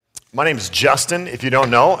My name is Justin, if you don't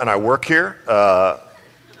know, and I work here,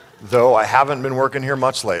 though I haven't been working here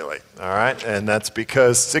much lately, all right? And that's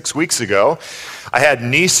because 6 weeks ago, I had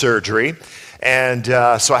knee surgery, and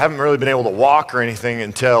so I haven't really been able to walk or anything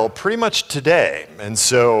until pretty much today. And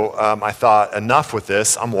so I thought, enough with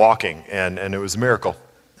this, I'm walking, and it was a miracle.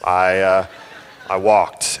 I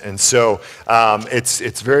walked. And so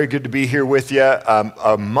it's very good to be here with you.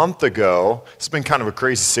 A month ago, it's been kind of a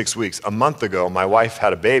crazy 6 weeks. A month ago, my wife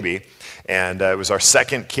had a baby, and it was our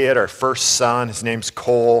second kid, our first son. His name's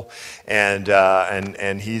Cole, and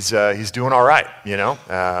he's doing all right. You know,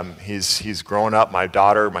 he's growing up. My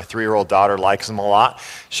daughter, my 3-year-old daughter, likes him a lot.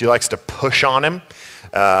 She likes to push on him,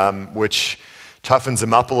 which toughens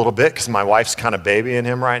him up a little bit because my wife's kind of babying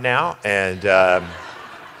him right now,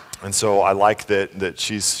 and so I like that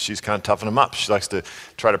she's kind of toughening him up. She likes to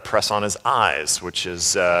try to press on his eyes, which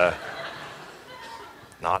is not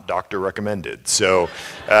doctor recommended. So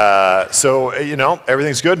you know,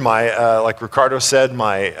 everything's good. My like Ricardo said,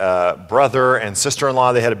 my brother and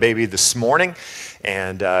sister-in-law, they had a baby this morning,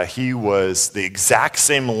 and he was the exact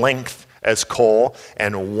same length as Cole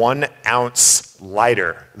and 1 ounce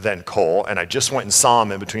lighter than Cole. And I just went and saw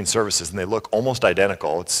him in between services, and they look almost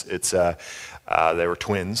identical. They were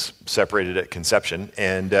twins, separated at conception,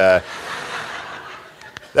 and you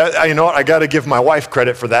know what? I got to give my wife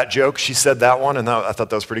credit for that joke. She said that one, and I thought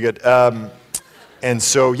that was pretty good. And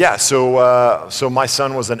so yeah, so my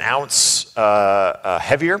son was 1 ounce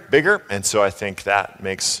heavier, bigger, and so I think that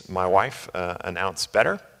makes my wife 1 ounce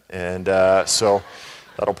better, and so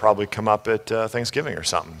that'll probably come up at Thanksgiving or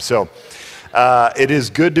something. So. It is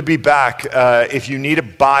good to be back. If you need a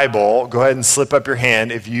Bible, go ahead and slip up your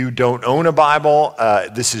hand. If you don't own a Bible,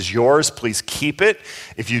 this is yours. Please keep it.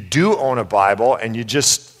 If you do own a Bible and you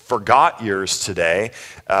just forgot yours today,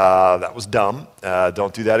 that was dumb.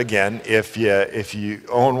 Don't do that again. If you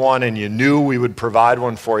own one and you knew we would provide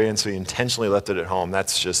one for you, and so you intentionally left it at home,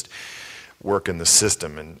 that's just working the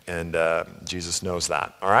system, and Jesus knows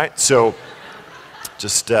that. All right? So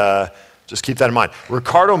just keep that in mind.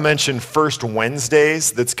 Ricardo mentioned First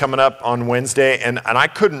Wednesdays that's coming up on Wednesday, and I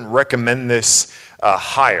couldn't recommend this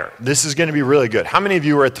higher. This is going to be really good. How many of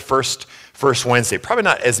you were at the first Wednesday? Probably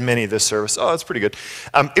not as many this service. Oh, that's pretty good.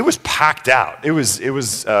 It was packed out. It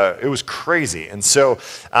was crazy, and so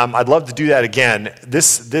I'd love to do that again.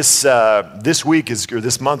 This week or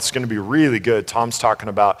this month is going to be really good. Tom's talking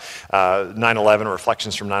about 9/11,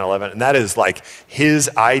 reflections from 9/11, and that is like his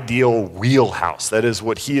ideal wheelhouse. That is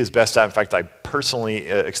what he is best at. In fact, I personally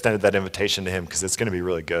extended that invitation to him because it's going to be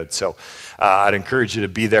really good. So I'd encourage you to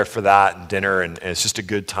be there for that and dinner, and it's just a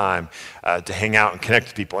good time to hang out and connect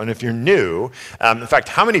with people. And if you're new, in fact,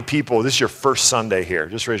 how many people, this is your first Sunday here?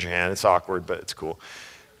 Just raise your hand. It's awkward, but it's cool.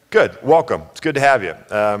 Good. Welcome. It's good to have you.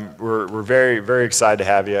 We're very, very excited to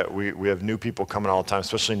have you. We have new people coming all the time,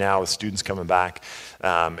 especially now with students coming back.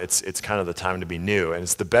 It's kind of the time to be new, and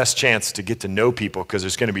it's the best chance to get to know people because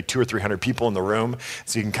there's going to be 200 or 300 people in the room,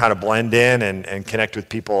 so you can kind of blend in and connect with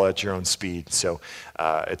people at your own speed. So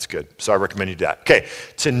it's good. So I recommend you do that. Okay,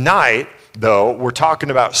 tonight, though, we're talking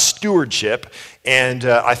about stewardship, and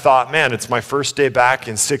I thought, man, it's my first day back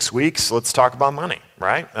in 6 weeks. Let's talk about money.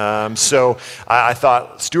 Right? So I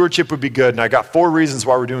thought stewardship would be good, and I got 4 reasons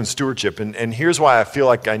why we're doing stewardship, and here's why I feel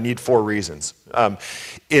like I need 4 reasons.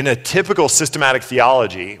 In a typical systematic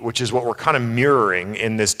theology, which is what we're kind of mirroring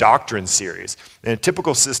in this Doctrine series, in a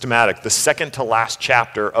typical systematic, the second to last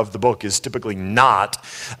chapter of the book is typically not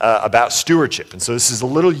about stewardship, and so this is a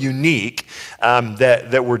little unique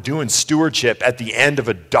that we're doing stewardship at the end of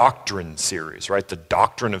a Doctrine series, right? The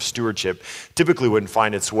doctrine of stewardship typically wouldn't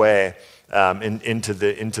find its way into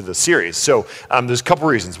the series. So there's a couple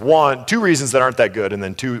reasons. 2 reasons that aren't that good, and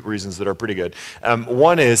then 2 reasons that are pretty good.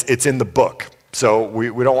 One is it's in the book. So we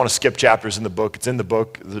don't want to skip chapters in the book. It's in the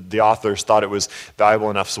book. The authors thought it was valuable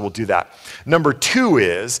enough, so we'll do that. Number 2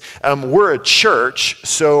 is we're a church,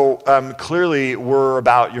 so clearly we're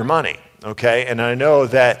about your money. Okay, and I know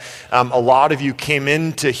that a lot of you came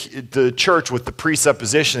into the church with the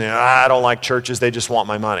presupposition, I don't like churches, they just want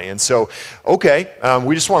my money. And so, okay,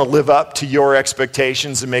 we just want to live up to your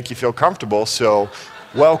expectations and make you feel comfortable, so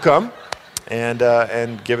welcome,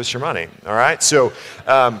 and give us your money, all right? So,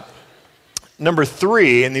 number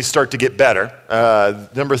 3, and these start to get better,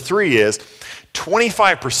 number 3 is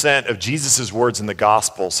 25% of Jesus' words in the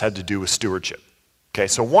Gospels had to do with stewardship. Okay,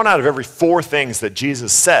 so 1 out of every 4 things that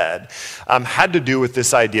Jesus said had to do with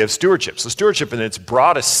this idea of stewardship. So stewardship in its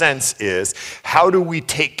broadest sense is, how do we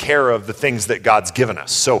take care of the things that God's given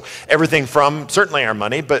us? So everything from certainly our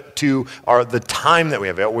money, but to the time that we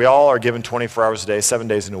have. We all are given 24 hours a day, 7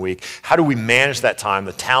 days in a week. How do we manage that time,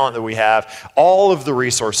 the talent that we have, all of the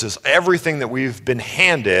resources, everything that we've been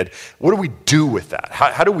handed? What do we do with that?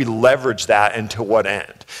 How do we leverage that and to what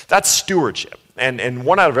end? That's stewardship. And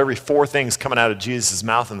 1 out of every 4 things coming out of Jesus'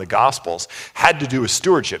 mouth in the Gospels had to do with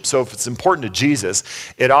stewardship. So if it's important to Jesus,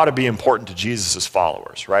 it ought to be important to Jesus'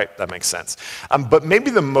 followers, right? That makes sense. But maybe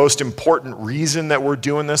the most important reason that we're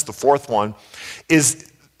doing this, the 4th one, is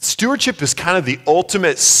stewardship is kind of the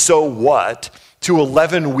ultimate so what to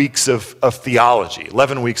 11 weeks of theology,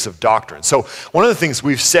 11 weeks of doctrine. So one of the things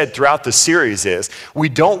we've said throughout the series is we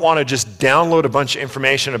don't want to just download a bunch of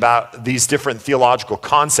information about these different theological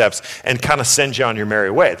concepts and kind of send you on your merry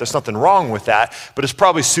way. There's nothing wrong with that, but it's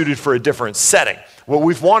probably suited for a different setting. What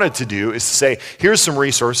we've wanted to do is to say, here's some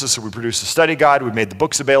resources. So we produced a study guide. We made the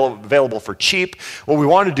books available for cheap. What we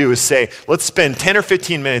want to do is say, let's spend 10 or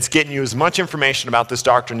 15 minutes getting you as much information about this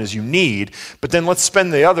doctrine as you need, but then let's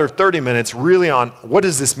spend the other 30 minutes really on what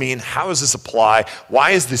does this mean? How does this apply?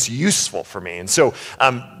 Why is this useful for me? And so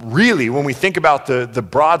really, when we think about the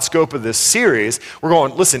broad scope of this series, we're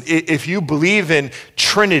going, listen, if you believe in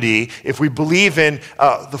Trinity, if we believe in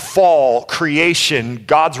the fall, creation,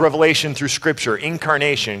 God's revelation through Scripture,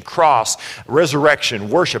 incarnation, cross, resurrection,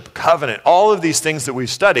 worship, covenant, all of these things that we've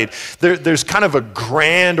studied, there's kind of a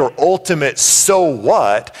grand or ultimate so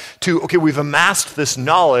what to, okay, we've amassed this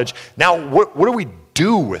knowledge. Now, what do we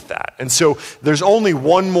do with that? And so there's only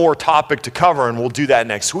one more topic to cover, and we'll do that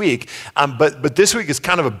next week. But this week is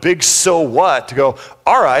kind of a big so what to go,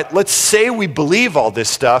 all right, let's say we believe all this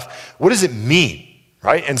stuff. What does it mean?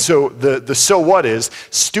 Right? And so the so what is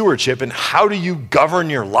stewardship, and how do you govern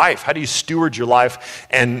your life? How do you steward your life,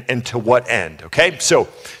 and to what end? Okay? So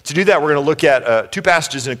to do that, we're going to look at 2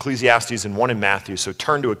 passages in Ecclesiastes and 1 in Matthew. So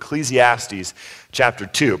turn to Ecclesiastes chapter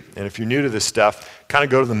 2. And if you're new to this stuff, kind of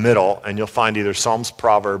go to the middle, and you'll find either Psalms,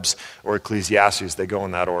 Proverbs, or Ecclesiastes. They go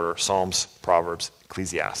in that order: Psalms, Proverbs,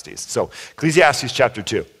 Ecclesiastes. So Ecclesiastes chapter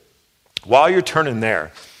 2. While you're turning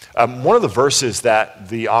there, one of the verses that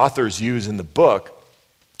the authors use in the book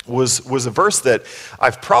was a verse that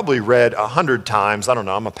I've probably read 100 times. I don't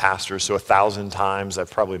know, I'm a pastor, so 1,000 times I've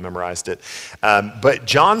probably memorized it. But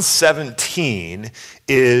John 17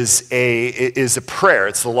 is a prayer.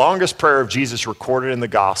 It's the longest prayer of Jesus recorded in the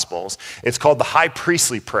Gospels. It's called the high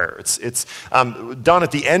priestly prayer. It's done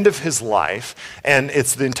at the end of his life, and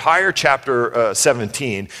it's the entire chapter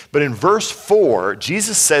 17. But in verse 4,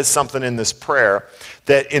 Jesus says something in this prayer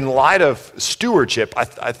that in light of stewardship,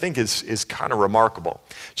 I think is kind of remarkable.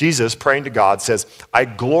 Jesus, praying to God, says, I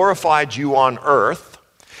glorified you on earth,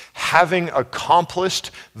 having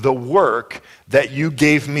accomplished the work that you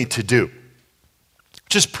gave me to do.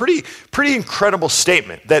 Just pretty incredible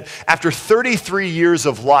statement that after 33 years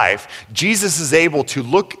of life, Jesus is able to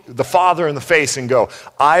look the Father in the face and go,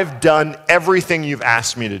 I've done everything you've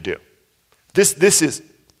asked me to do. This is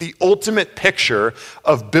the ultimate picture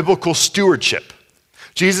of biblical stewardship.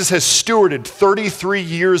 Jesus has stewarded 33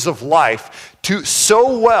 years of life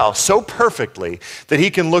so well, so perfectly, that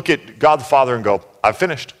he can look at God the Father and go, I've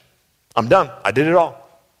finished. I'm done. I did it all.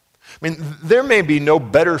 I mean, there may be no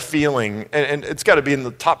better feeling, and it's got to be in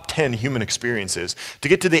the top 10 human experiences, to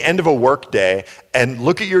get to the end of a work day and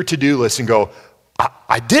look at your to-do list and go,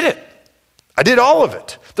 I did it. I did all of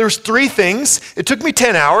it. There's 3 things. It took me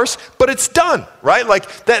 10 hours, but it's done, right?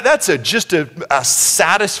 Like that's just a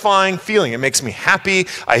satisfying feeling. It makes me happy.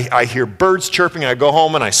 I hear birds chirping, and I go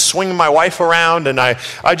home and I swing my wife around, and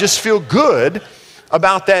I just feel good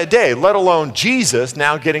about that day, let alone Jesus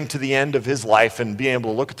now getting to the end of his life and being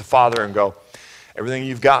able to look at the Father and go, everything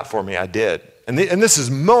you've got for me, I did. And this is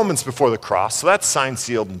moments before the cross, so that's signed,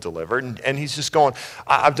 sealed, and delivered. And he's just going,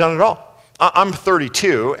 I've done it all. I'm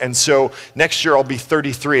 32, and so next year I'll be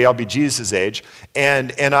 33. I'll be Jesus' age,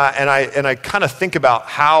 and I kind of think about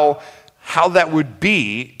how that would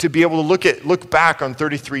be to be able to look back on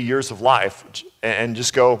 33 years of life and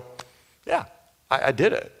just go, yeah, I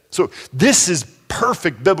did it. So this is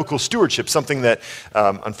perfect biblical stewardship, something that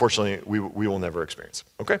unfortunately we will never experience.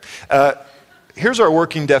 Okay, here's our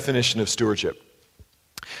working definition of stewardship.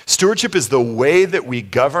 Stewardship is the way that we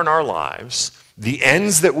govern our lives, the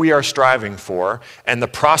ends that we are striving for, and the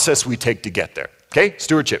process we take to get there. Okay?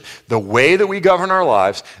 Stewardship. The way that we govern our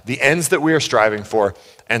lives, the ends that we are striving for,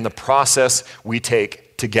 and the process we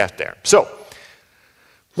take to get there. So,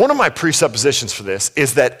 one of my presuppositions for this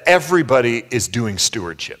is that everybody is doing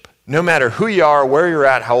stewardship. No matter who you are, where you're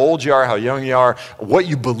at, how old you are, how young you are, what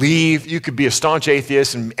you believe, you could be a staunch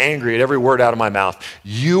atheist and angry at every word out of my mouth.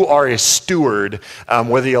 You are a steward,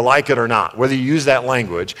 whether you like it or not, whether you use that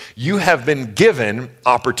language. You have been given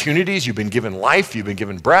opportunities, you've been given life, you've been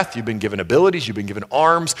given breath, you've been given abilities, you've been given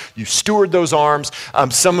arms. You steward those arms.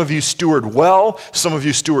 Some of you steward well, some of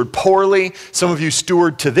you steward poorly, some of you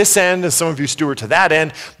steward to this end, and some of you steward to that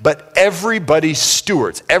end, but everybody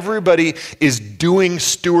stewards. Everybody is doing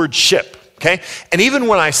stewardship. Okay? And even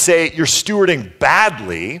when I say you're stewarding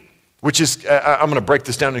badly, which is, I'm going to break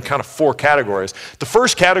this down into kind of 4 categories. The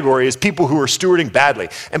first category is people who are stewarding badly.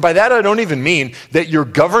 And by that, I don't even mean that you're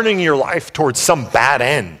governing your life towards some bad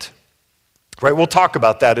end. Right? We'll talk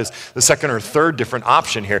about that as the second or third different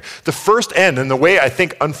option here. The first end, and the way I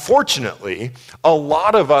think, unfortunately, a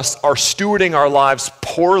lot of us are stewarding our lives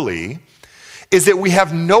poorly, is that we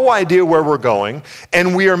have no idea where we're going,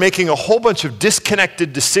 and we are making a whole bunch of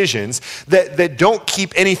disconnected decisions that don't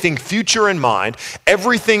keep anything future in mind.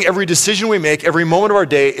 Every decision we make, every moment of our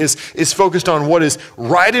day is focused on what is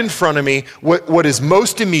right in front of me, what is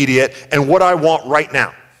most immediate, and what I want right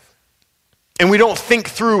now. And we don't think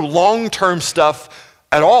through long-term stuff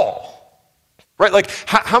at all. Right? Like,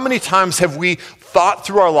 how many times have we thought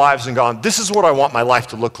through our lives and gone, this is what I want my life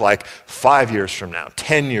to look like 5 years from now,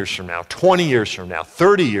 10 years from now, 20 years from now,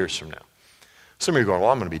 30 years from now. Some of you are going, well,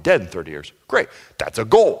 I'm going to be dead in 30 years. Great. That's a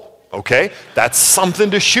goal, okay? That's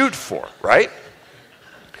something to shoot for, right?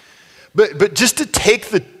 But just to take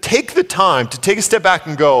the time to take a step back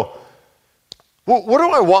and go, well, what do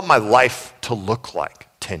I want my life to look like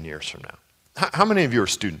 10 years from now? How many of you are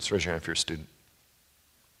students? Raise your hand if you're a student.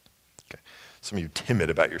 Okay. Some of you timid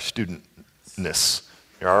about your studentness.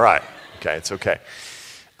 You're all right. Okay, it's okay.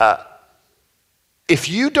 If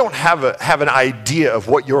you don't have an idea of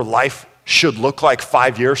what your life should look like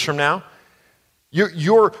 5 years from now,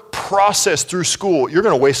 your process through school, you're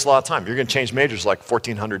going to waste a lot of time. You're going to change majors like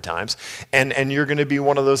 1,400 times, and you're going to be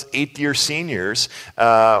one of those 8th-year seniors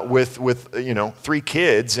with 3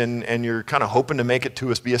 kids, and you're kind of hoping to make it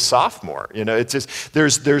to be a sophomore. It's just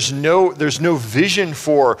there's no vision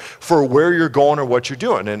for where you're going or what you're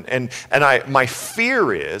doing, and my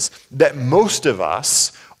fear is that most of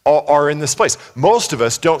us are in this place. Most of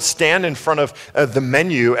us don't stand in front of the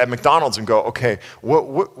menu at McDonald's and go, okay,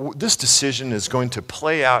 what this decision is going to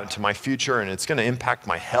play out into my future, and it's going to impact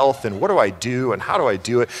my health, and what do I do, and how do I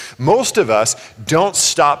do it? Most of us don't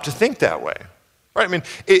stop to think that way. Right? I mean,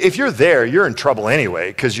 if you're there, you're in trouble anyway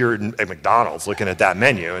because you're at McDonald's looking at that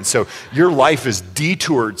menu, and so your life is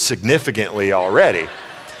detoured significantly already.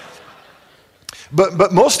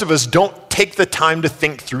 But most of us don't take the time to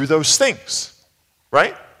think through those things,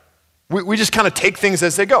 right? We just kind of take things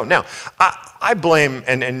as they go. Now, I blame,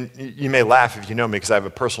 and you may laugh if you know me because I have a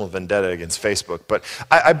personal vendetta against Facebook, but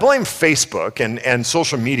I blame Facebook and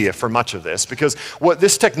social media for much of this because what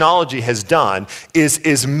this technology has done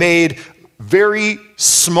is made very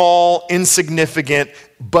small, insignificant,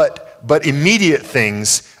 but immediate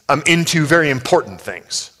things into very important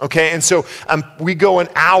things, okay? And so we go an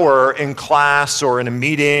hour in class or in a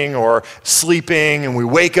meeting or sleeping, and we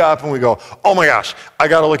wake up and we go, oh my gosh, I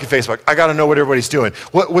gotta look at Facebook. I gotta know what everybody's doing.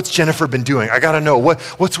 What's Jennifer been doing? I gotta know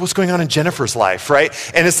what's going on in Jennifer's life, right?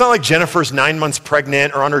 And it's not like Jennifer's 9 months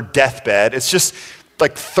pregnant or on her deathbed. It's just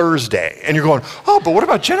like Thursday, and you're going, oh, but what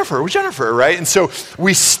about Jennifer? Who's Jennifer, right? And so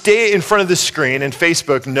we stay in front of the screen, and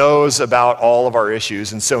Facebook knows about all of our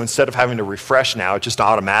issues, and so instead of having to refresh now, it just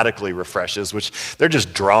automatically refreshes, which they're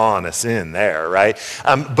just drawing us in there, right?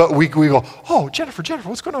 But we go, oh, Jennifer,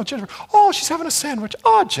 what's going on with Jennifer? Oh, she's having a sandwich.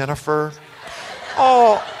 Oh, Jennifer.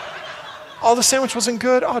 Oh, the sandwich wasn't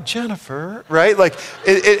good. Oh, Jennifer, right? Like,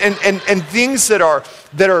 and things that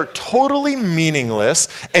are totally meaningless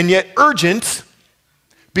and yet urgent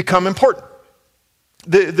become important.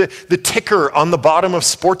 The ticker on the bottom of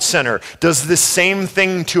SportsCenter does the same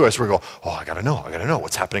thing to us. We go, oh, I gotta know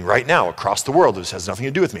what's happening right now across the world. This has nothing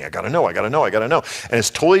to do with me. I gotta know. And it's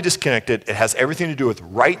totally disconnected. It has everything to do with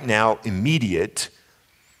right now, immediate.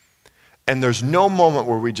 And there's no moment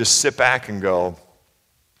where we just sit back and go,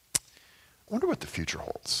 I wonder what the future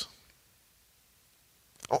holds.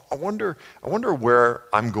 I wonder where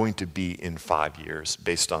I'm going to be in 5 years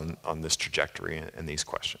based on this trajectory and these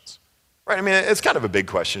questions. Right? I mean, it's kind of a big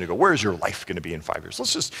question to go, where is your life going to be in 5 years?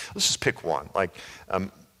 Let's just pick one. Like,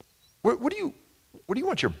 what do you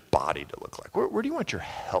want your body to look like? Where do you want your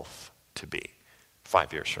health to be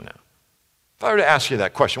 5 years from now? If I were to ask you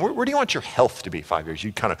that question, where do you want your health to be 5 years?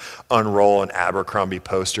 You'd kind of unroll an Abercrombie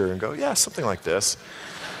poster and go, yeah, something like this.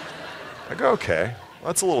 I go, okay. Well,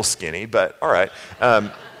 that's a little skinny, but all right.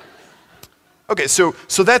 Okay, so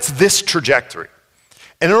that's this trajectory.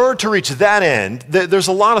 And in order to reach that end, there's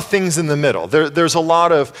a lot of things in the middle. There's a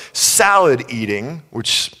lot of salad eating,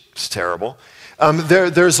 which is terrible.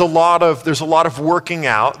 There's a lot of working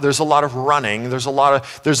out. There's a lot of running.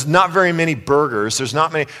 There's not very many burgers. There's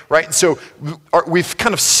not many, right? And so we've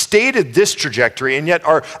kind of stated this trajectory, and yet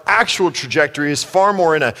our actual trajectory is far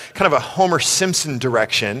more in a kind of a Homer Simpson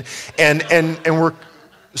direction, and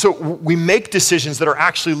so we make decisions that are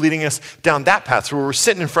actually leading us down that path. So we're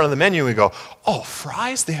sitting in front of the menu and we go, oh,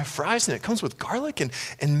 fries? They have fries and it comes with garlic and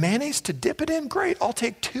mayonnaise to dip it in? Great, I'll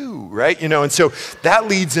take 2, right? And so that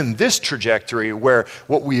leads in this trajectory where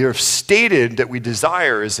what we have stated that we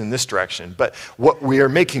desire is in this direction, but what we are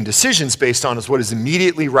making decisions based on is what is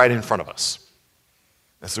immediately right in front of us.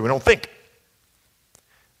 And so we don't think.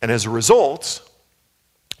 And as a result,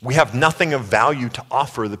 we have nothing of value to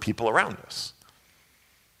offer the people around us.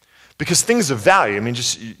 Because things of value, you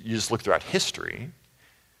just look throughout history,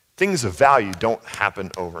 things of value don't happen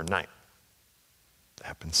overnight. They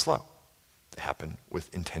happen slow. They happen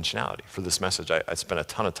with intentionality. For this message, I spent a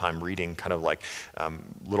ton of time reading kind of like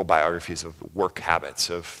little biographies of work habits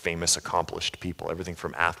of famous, accomplished people, everything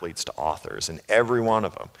from athletes to authors, and every one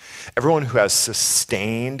of them, everyone who has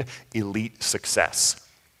sustained elite success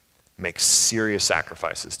makes serious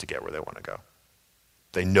sacrifices to get where they want to go.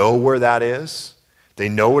 They know where that is. They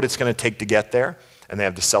know what it's going to take to get there, and they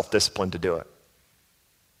have the self-discipline to do it.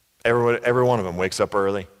 Every one of them wakes up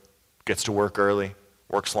early, gets to work early,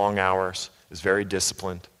 works long hours, is very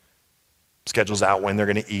disciplined, schedules out when they're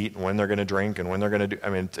going to eat and when they're going to drink and when they're going to do.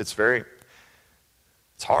 It's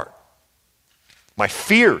hard. My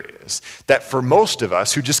fear is that for most of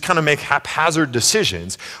us who just kind of make haphazard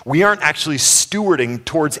decisions, we aren't actually stewarding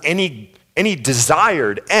towards any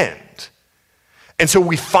desired end. And so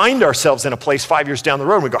we find ourselves in a place 5 years down the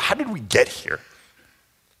road and we go, how did we get here?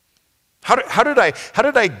 How did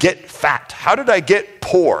I get fat? How did I get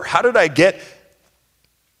poor? How did I get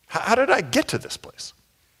to this place?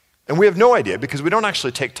 And we have no idea because we don't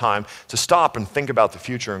actually take time to stop and think about the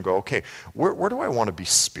future and go, okay, where do I want to be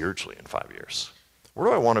spiritually in 5 years? Where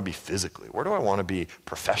do I want to be physically? Where do I want to be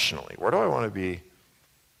professionally? Where do I want to be?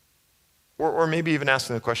 Or maybe even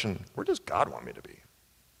asking the question, where does God want me to be?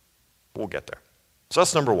 We'll get there. So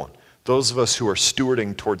that's number one, those of us who are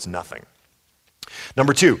stewarding towards nothing.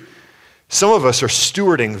 Number two, some of us are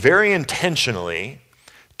stewarding very intentionally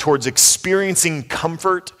towards experiencing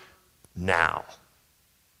comfort now.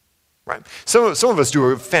 Right? Some of us do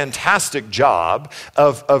a fantastic job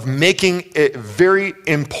of making very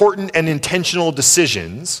important and intentional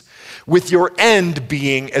decisions with your end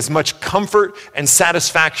being as much comfort and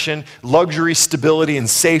satisfaction, luxury, stability, and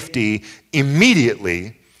safety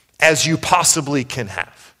immediately as you possibly can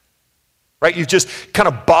have, right? You've just kind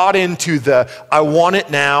of bought into I want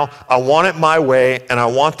it now, I want it my way, and I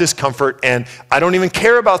want this comfort, and I don't even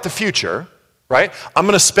care about the future, right? I'm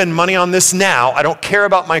going to spend money on this now. I don't care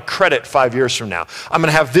about my credit 5 years from now. I'm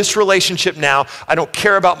going to have this relationship now. I don't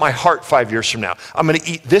care about my heart 5 years from now. I'm going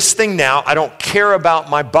to eat this thing now. I don't care about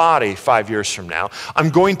my body 5 years from now.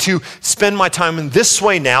 I'm going to spend my time in this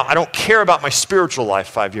way now. I don't care about my spiritual life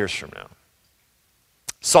 5 years from now.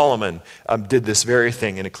 Solomon did this very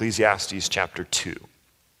thing in Ecclesiastes chapter 2. It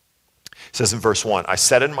says in verse 1, I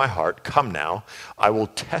said in my heart, come now, I will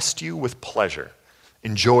test you with pleasure.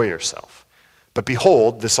 Enjoy yourself. But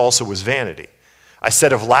behold, this also was vanity. I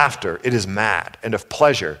said of laughter, it is mad, and of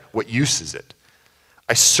pleasure, what use is it?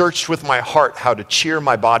 I searched with my heart how to cheer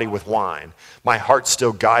my body with wine, my heart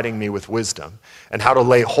still guiding me with wisdom, and how to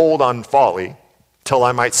lay hold on folly, till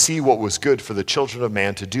I might see what was good for the children of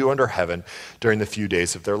man to do under heaven during the few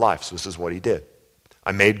days of their life. So this is what he did.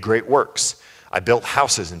 I made great works. I built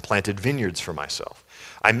houses and planted vineyards for myself.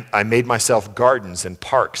 I made myself gardens and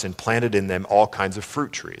parks and planted in them all kinds of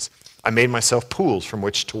fruit trees. I made myself pools from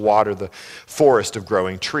which to water the forest of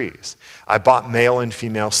growing trees. I bought male and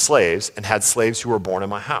female slaves and had slaves who were born in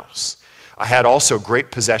my house. I had also great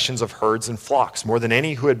possessions of herds and flocks, more than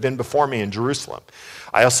any who had been before me in Jerusalem.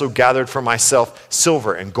 I also gathered for myself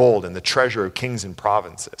silver and gold and the treasure of kings and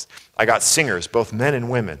provinces. I got singers, both men and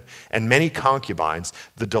women, and many concubines,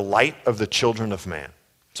 the delight of the children of man.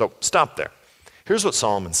 So stop there. Here's what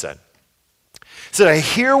Solomon said. He said, I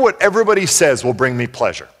hear what everybody says will bring me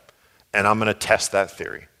pleasure, and I'm going to test that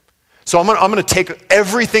theory. So I'm going to take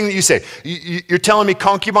everything that you say. You're telling me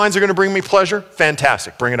concubines are going to bring me pleasure?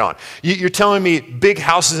 Fantastic, bring it on. You're telling me big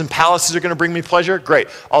houses and palaces are going to bring me pleasure? Great,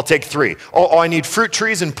 I'll take 3. Oh, I need fruit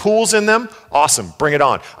trees and pools in them? Awesome, bring it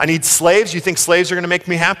on. I need slaves. You think slaves are going to make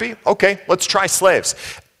me happy? Okay, let's try slaves.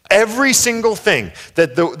 Every single thing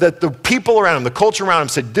that the people around him, the culture around him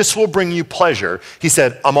said, this will bring you pleasure, he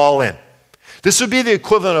said, I'm all in. This would be the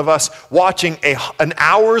equivalent of us watching an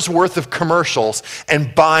hour's worth of commercials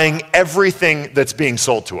and buying everything that's being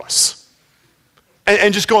sold to us.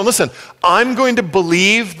 And just going, listen, I'm going to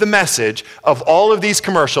believe the message of all of these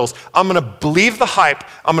commercials. I'm going to believe the hype.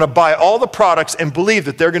 I'm going to buy all the products and believe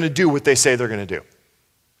that they're going to do what they say they're going to do.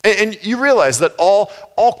 And you realize that all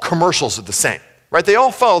commercials are the same, right? They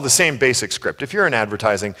all follow the same basic script. If you're in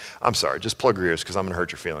advertising, I'm sorry, just plug your ears because I'm going to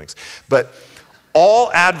hurt your feelings. But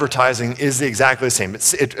all advertising is exactly the same.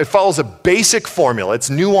 It follows a basic formula. It's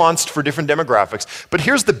nuanced for different demographics. But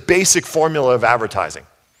here's the basic formula of advertising.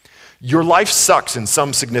 Your life sucks in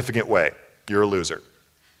some significant way. You're a loser.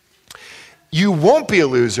 You won't be a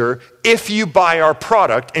loser if you buy our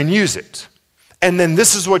product and use it. And then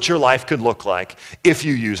this is what your life could look like if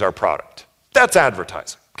you use our product. That's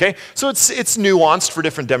advertising, okay? So it's nuanced for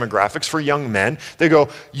different demographics. For young men, they go,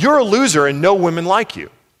 you're a loser and no women like you.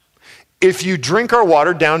 If you drink our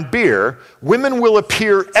watered down beer, women will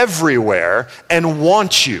appear everywhere and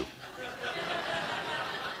want you.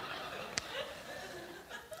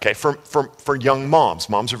 Okay, for young moms.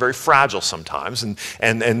 Moms are very fragile sometimes,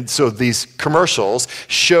 and so these commercials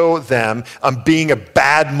show them being a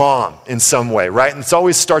bad mom in some way, right? And it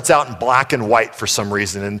always starts out in black and white for some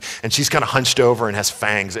reason, and she's kind of hunched over and has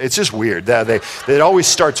fangs. It's just weird. It always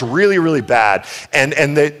starts really, really bad,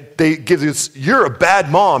 and they give this, you're a bad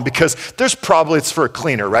mom because it's for a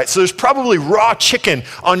cleaner, right? So there's probably raw chicken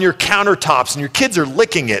on your countertops, and your kids are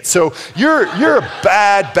licking it. So you're a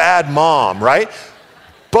bad mom, right?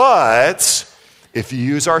 But if you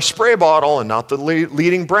use our spray bottle and not the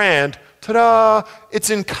leading brand, ta-da, it's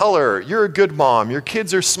in color. You're a good mom. Your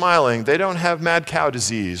kids are smiling. They don't have mad cow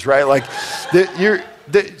disease, right? Like,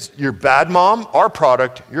 you're bad mom, our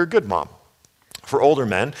product, you're a good mom. For older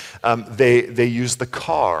men, they use the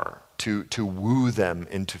car to woo them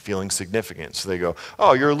into feeling significant. So they go,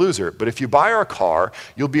 oh, you're a loser. But if you buy our car,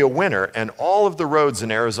 you'll be a winner, and all of the roads in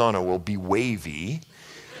Arizona will be wavy.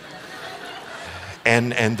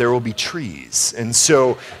 And there will be trees. And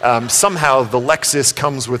so somehow the Lexus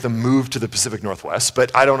comes with a move to the Pacific Northwest,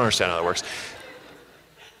 but I don't understand how that works.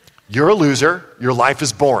 You're a loser. Your life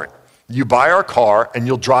is boring. You buy our car, and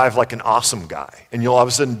you'll drive like an awesome guy, and you'll all of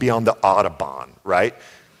a sudden be on the Autobahn, right?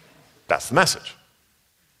 That's the message.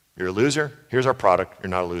 You're a loser. Here's our product.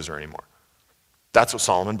 You're not a loser anymore. That's what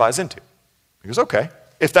Solomon buys into. He goes, okay,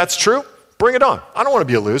 if that's true, bring it on. I don't want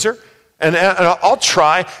to be a loser. And I'll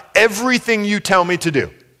try everything you tell me to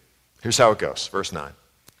do. Here's how it goes, verse 9.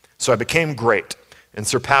 So I became great and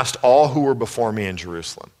surpassed all who were before me in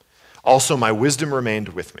Jerusalem. Also my wisdom remained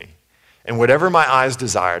with me, and whatever my eyes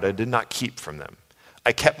desired I did not keep from them.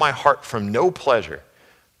 I kept my heart from no pleasure,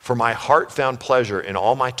 for my heart found pleasure in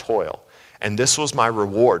all my toil, and this was my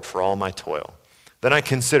reward for all my toil. Then I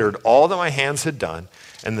considered all that my hands had done,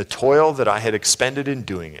 and the toil that I had expended in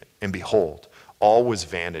doing it, and behold, all was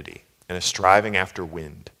vanity and a striving after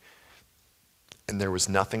wind, and there was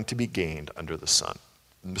nothing to be gained under the sun.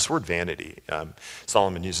 And this word vanity,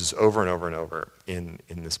 Solomon uses over and over and over in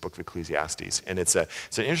this book of Ecclesiastes, and it's an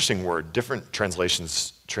interesting word. Different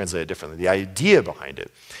translations translate it differently. The idea behind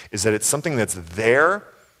it is that it's something that's there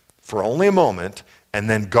for only a moment and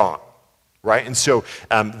then gone, right? And so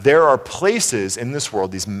there are places in this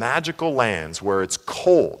world, these magical lands, where it's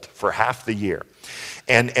cold for half the year.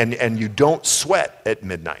 And you don't sweat at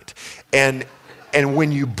midnight. And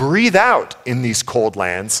when you breathe out in these cold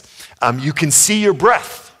lands, you can see your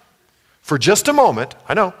breath for just a moment.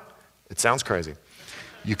 I know, it sounds crazy.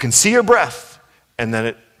 You can see your breath, and then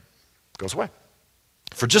it goes away.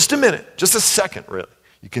 For just a minute, just a second, really.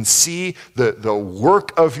 You can see the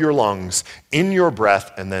work of your lungs in your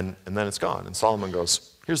breath, and then it's gone. And Solomon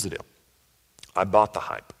goes, here's the deal. I bought the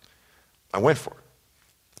hype. I went for it.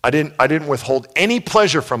 I didn't withhold any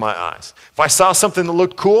pleasure from my eyes. If I saw something that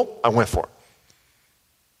looked cool, I went for it.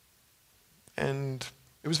 And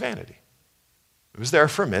it was vanity. It was there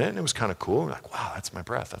for a minute, and it was kind of cool. I'm like, wow, that's my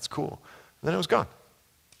breath. That's cool. And then it was gone.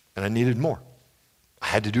 And I needed more. I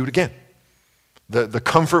had to do it again. The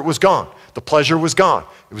comfort was gone. The pleasure was gone.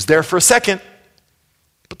 It was there for a second,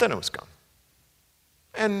 but then it was gone.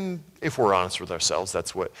 And if we're honest with ourselves,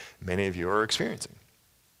 that's what many of you are experiencing.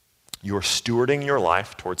 You're stewarding your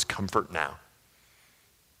life towards comfort now,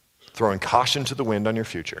 throwing caution to the wind on your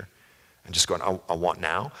future, and just going, I want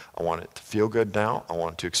now. I want it to feel good now. I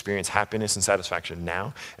want to experience happiness and satisfaction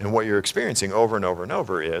now. And what you're experiencing over and over and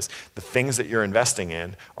over is the things that you're investing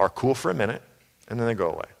in are cool for a minute, and then they go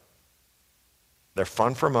away. They're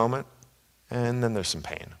fun for a moment, and then there's some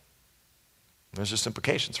pain. There's just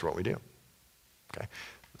implications for what we do. Okay.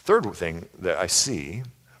 The third thing that I see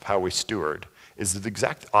of how we steward is the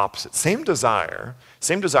exact opposite. Same desire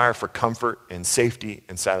for comfort and safety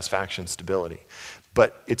and satisfaction, stability,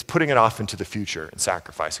 but it's putting it off into the future and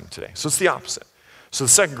sacrificing today. So it's the opposite. So the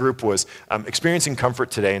second group was experiencing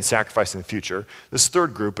comfort today and sacrificing the future. This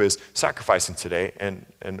third group is sacrificing today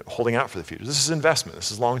and holding out for the future. This is investment.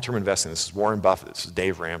 This is long-term investing. This is Warren Buffett. This is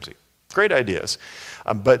Dave Ramsey. Great ideas.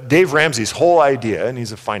 But Dave Ramsey's whole idea, and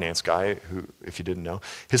he's a finance guy who, if you didn't know,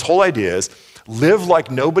 his whole idea is live like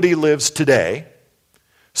nobody lives today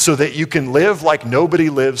so that you can live like nobody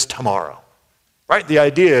lives tomorrow. Right? The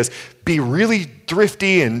idea is be really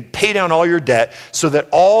thrifty and pay down all your debt so that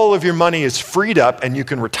all of your money is freed up and you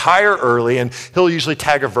can retire early. And he'll usually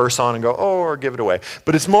tag a verse on and go, oh, or give it away.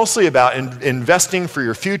 But it's mostly about investing for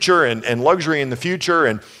your future and luxury in the future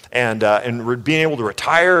and being able to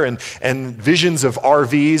retire and visions of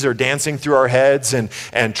RVs are dancing through our heads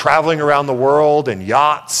and traveling around the world and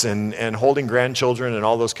yachts and holding grandchildren and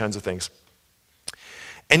all those kinds of things.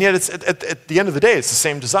 And yet it's at the end of the day, it's the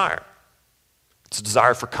same desire. It's a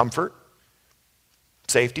desire for comfort,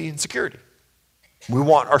 safety, and security. We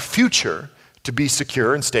want our future to be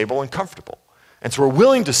secure and stable and comfortable. And so we're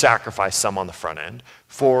willing to sacrifice some on the front end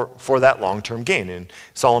for that long-term gain. And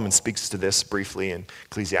Solomon speaks to this briefly in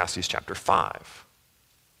Ecclesiastes chapter 5.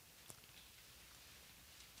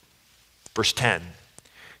 Verse 10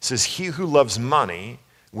 says, "He who loves money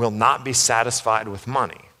will not be satisfied with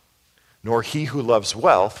money, nor he who loves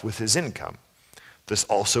wealth with his income. This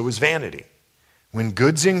also is vanity. When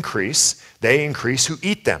goods increase, they increase who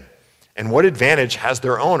eat them. And what advantage has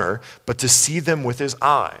their owner but to see them with his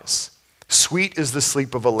eyes? Sweet is the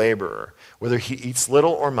sleep of a laborer, whether he eats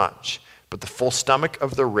little or much, but the full stomach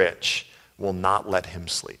of the rich will not let him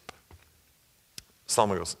sleep."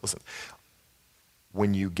 Solomon goes, listen,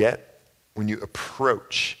 when you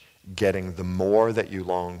approach getting the more that you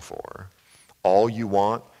long for, all you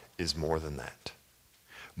want is more than that.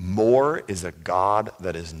 More is a God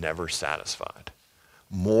that is never satisfied.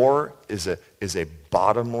 More is a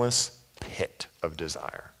bottomless pit of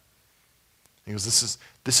desire. He goes,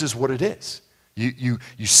 this is what it is. You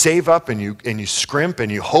save up and you scrimp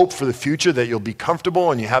and you hope for the future that you'll be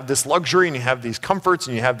comfortable and you have this luxury and you have these comforts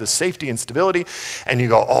and you have this safety and stability and you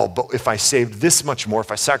go, oh, but if I saved this much more,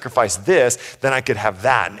 if I sacrifice this, then I could have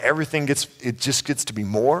that. And everything just gets to be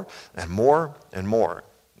more and more and more.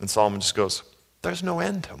 And Solomon just goes, there's no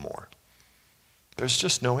end to more. There's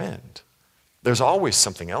just no end. There's always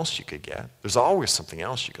something else you could get. There's always something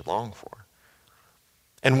else you could long for.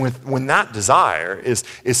 And when that desire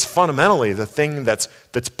is fundamentally the thing that's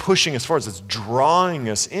pushing us forward, that's drawing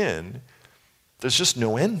us in, there's just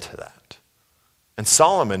no end to that. And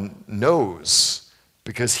Solomon knows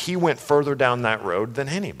because he went further down that road than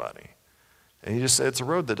anybody. And he just said it's a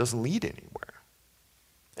road that doesn't lead anywhere.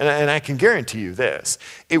 And I can guarantee you this,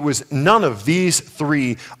 it was none of these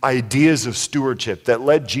three ideas of stewardship that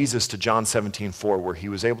led Jesus to John 17:4, where he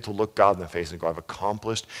was able to look God in the face and go, I've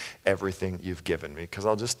accomplished everything you've given me. Because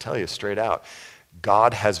I'll just tell you straight out,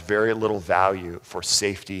 God has very little value for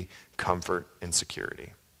safety, comfort, and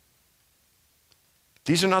security.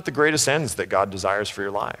 These are not the greatest ends that God desires for your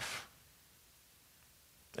life.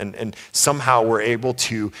 And somehow we're able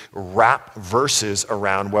to wrap verses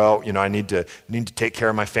around, well, I need to take care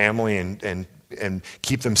of my family and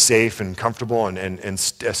keep them safe and comfortable and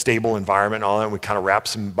a stable environment and all that. And we kind of wrap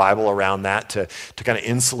some Bible around that to kind of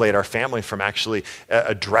insulate our family from actually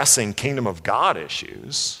addressing kingdom of God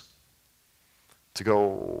issues. To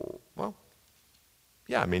go, well,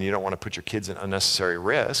 yeah, you don't want to put your kids in unnecessary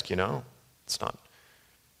risk, It's not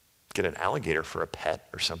get an alligator for a pet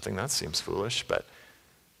or something. That seems foolish, but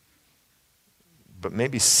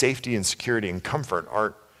maybe safety and security and comfort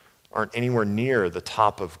aren't anywhere near the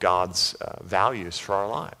top of God's values for our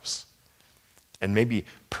lives. And maybe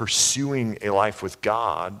pursuing a life with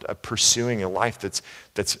God, pursuing a life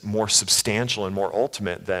that's more substantial and more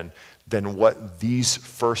ultimate than what these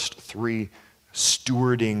first three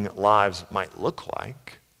stewarding lives might look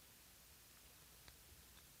like,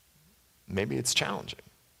 maybe it's challenging.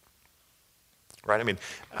 Right?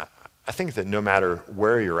 I think that no matter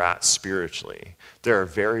where you're at spiritually, there are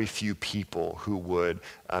very few people who would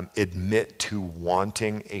admit to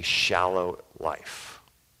wanting a shallow life.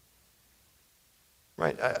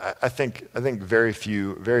 Right? I think very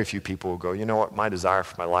few people will go, you know what, my desire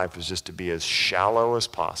for my life is just to be as shallow as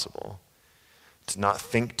possible, to not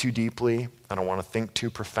think too deeply. I don't want to think too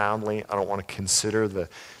profoundly. I don't want to consider the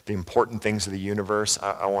important things of the universe.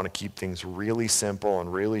 I want to keep things really simple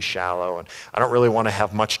and really shallow. And I don't really want to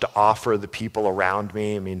have much to offer the people around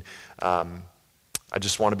me. I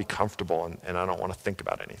just want to be comfortable and I don't want to think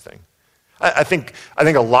about anything. I think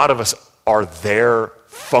a lot of us are there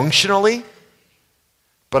functionally,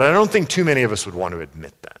 But I don't think too many of us would want to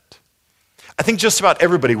admit that. I think just about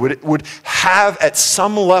everybody would have at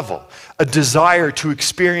some level a desire to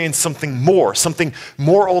experience something more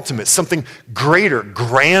ultimate, something greater,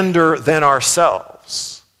 grander than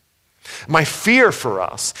ourselves. My fear for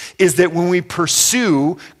us is that when we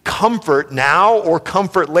pursue comfort now or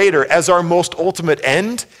comfort later as our most ultimate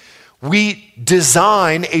end, we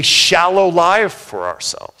design a shallow life for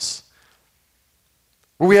ourselves,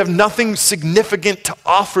 where we have nothing significant to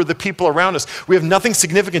offer the people around us. We have nothing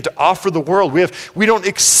significant to offer the world. We don't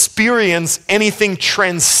experience anything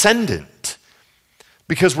transcendent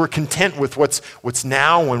because we're content with what's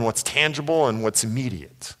now and what's tangible and what's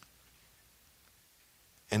immediate.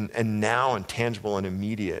 And now and tangible and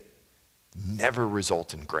immediate never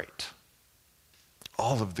result in great.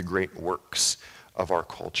 All of the great works of our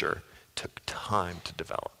culture took time to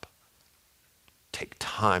develop, take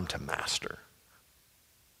time to master,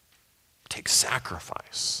 take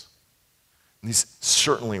sacrifice. And these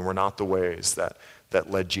certainly were not the ways that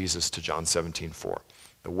led Jesus to John 17:4.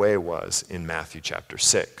 The way was in Matthew chapter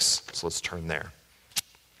 6. So let's turn there.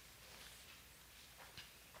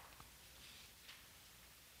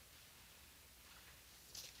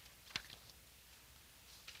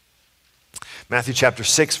 Matthew chapter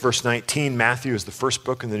 6, verse 19. Matthew is the first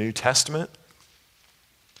book in the New Testament.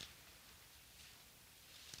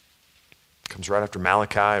 Comes right after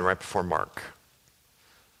Malachi and right before Mark.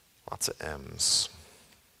 Lots of M's.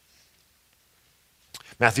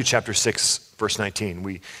 Matthew chapter 6, verse 19.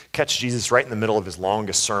 We catch Jesus right in the middle of his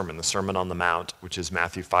longest sermon, the Sermon on the Mount, which is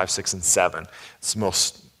Matthew 5, 6, and 7. It's the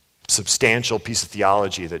most substantial piece of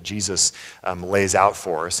theology that Jesus lays out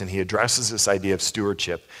for us, and he addresses this idea of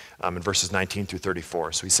stewardship in verses 19 through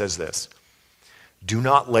 34. So he says this: "Do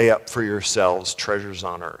not lay up for yourselves treasures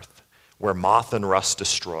on earth, where moth and rust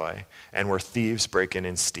destroy, and where thieves break in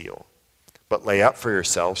and steal. But lay up for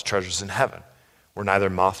yourselves treasures in heaven, where neither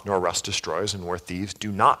moth nor rust destroys, and where thieves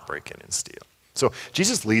do not break in and steal." So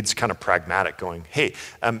Jesus leads kind of pragmatic, going, hey,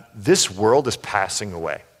 this world is passing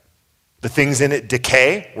away. The things in it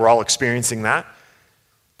decay. We're all experiencing that.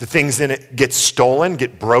 The things in it get stolen,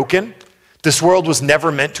 get broken. This world was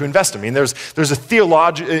never meant to invest. I mean, there's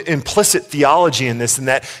a implicit theology in this, in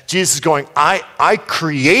that Jesus is going, I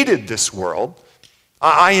created this world.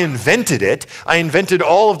 I invented it. I invented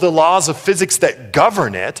all of the laws of physics that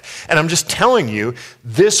govern it. And I'm just telling you,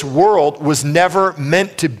 this world was never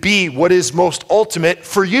meant to be what is most ultimate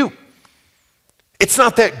for you. It's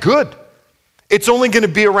not that good. It's only going to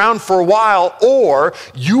be around for a while, or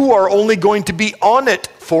you are only going to be on it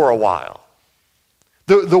for a while.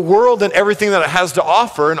 The world and everything that it has to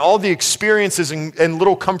offer and all the experiences and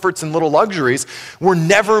little comforts and little luxuries were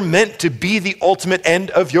never meant to be the ultimate end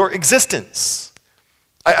of your existence.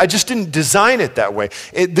 I just didn't design it that way.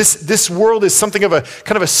 This world is something of a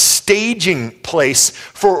kind of a staging place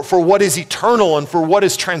for what is eternal and for what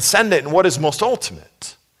is transcendent and what is most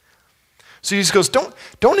ultimate. So he just goes,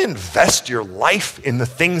 don't invest your life in the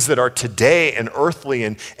things that are today and earthly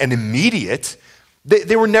and immediate.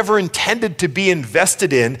 They were never intended to be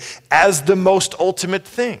invested in as the most ultimate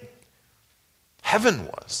thing. Heaven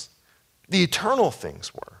was. The eternal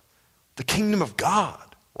things were. The kingdom of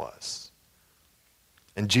God was.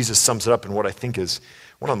 And Jesus sums it up in what I think is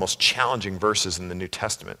one of the most challenging verses in the New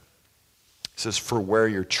Testament. He says, "For where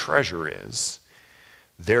your treasure is,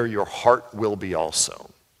 there your heart will be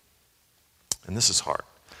also." And this is hard.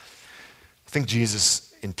 I think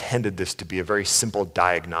Jesus intended this to be a very simple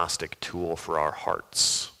diagnostic tool for our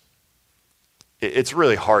hearts. It's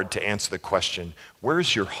really hard to answer the question,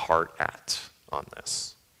 where's your heart at on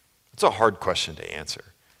this? It's a hard question to answer.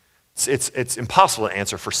 It's impossible to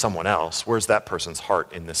answer for someone else. Where's that person's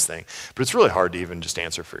heart in this thing? But it's really hard to even just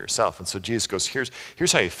answer for yourself. And so Jesus goes,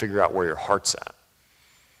 here's how you figure out where your heart's at.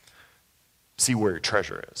 See where your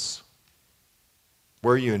treasure is.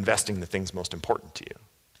 Where are you investing the things most important to you?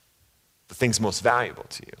 The things most valuable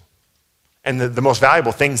to you? And the most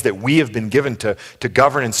valuable things that we have been given to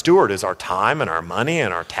govern and steward is our time and our money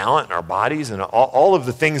and our talent and our bodies and all of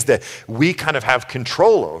the things that we kind of have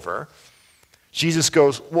control over. Jesus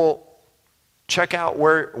goes, well, check out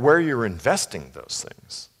where you're investing those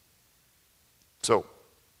things. So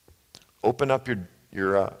open up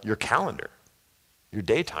your calendar, your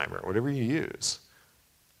day timer, whatever you use.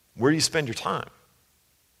 Where do you spend your time?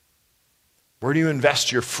 Where do you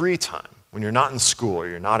invest your free time when you're not in school or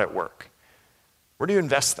you're not at work? Where do you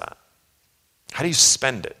invest that? How do you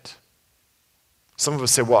spend it? Some of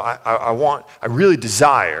us say, well, I really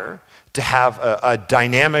desire to have a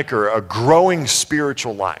dynamic or a growing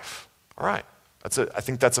spiritual life. All right, I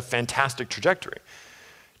think that's a fantastic trajectory.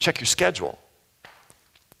 Check your schedule.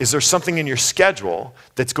 Is there something in your schedule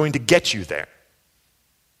that's going to get you there?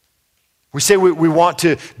 We say we want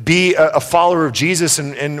to be a follower of Jesus,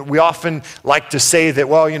 and we often like to say that,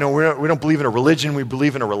 well, we don't believe in a religion, we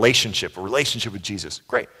believe in a relationship with Jesus.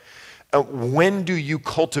 Great. When do you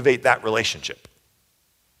cultivate that relationship?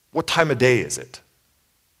 What time of day is it?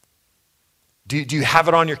 Do you have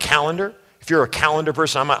it on your calendar? If you're a calendar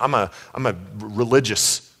person, I'm a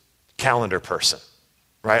religious calendar person.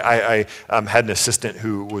 Right, I had an assistant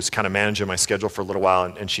who was kind of managing my schedule for a little while,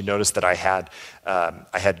 and she noticed that I had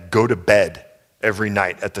go to bed every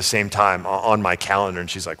night at the same time on my calendar, and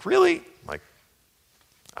she's like, "Really?" I'm like,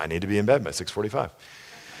 I need to be in bed by 6:45.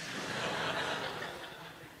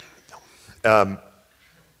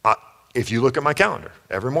 If you look at my calendar,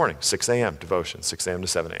 every morning, 6 a.m. devotion, 6 a.m. to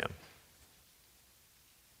 7 a.m.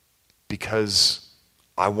 Because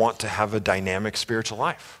I want to have a dynamic spiritual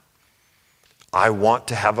life. I want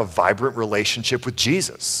to have a vibrant relationship with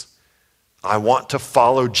Jesus. I want to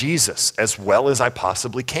follow Jesus as well as I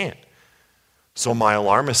possibly can. So my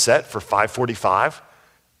alarm is set for 5:45,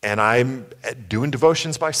 and I'm doing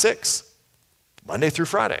devotions by 6, Monday through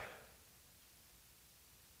Friday.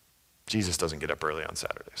 Jesus doesn't get up early on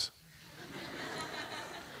Saturdays.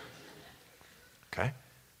 Okay?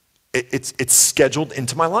 It's scheduled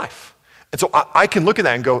into my life. And so I can look at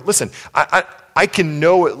that and go, listen, I can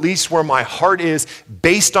know at least where my heart is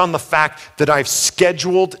based on the fact that I've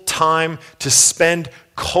scheduled time to spend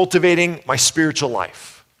cultivating my spiritual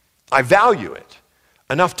life. I value it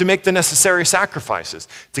enough to make the necessary sacrifices,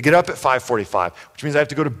 to get up at 5:45, which means I have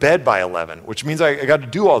to go to bed by 11, which means I got to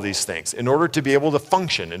do all these things in order to be able to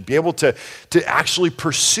function and be able to actually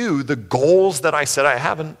pursue the goals that I said I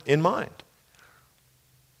have in mind.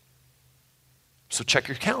 So check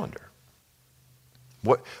your calendar.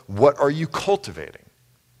 What are you cultivating?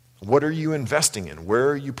 What are you investing in? Where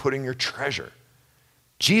are you putting your treasure?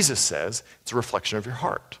 Jesus says it's a reflection of your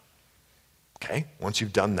heart. Okay, once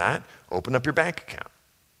you've done that, open up your bank account.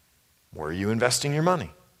 Where are you investing your money?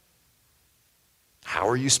 How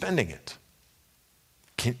are you spending it?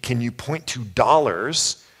 Can you point to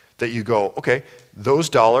dollars that you go, okay, those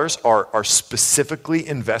dollars are specifically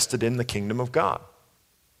invested in the kingdom of God?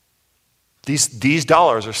 These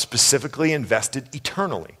dollars are specifically invested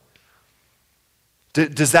eternally.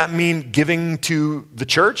 Does that mean giving to the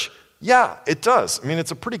church? Yeah, it does. I mean, it's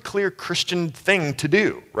a pretty clear Christian thing to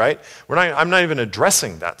do, right? I'm not even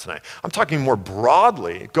addressing that tonight. I'm talking more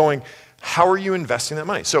broadly, going, how are you investing that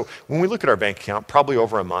money? So when we look at our bank account, probably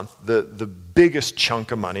over a month, the biggest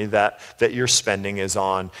chunk of money that you're spending is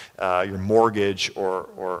on your mortgage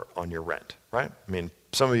or on your rent, right? I mean,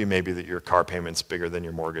 some of you maybe that your car payment's bigger than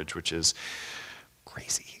your mortgage, which is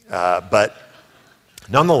crazy. But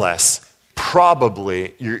nonetheless,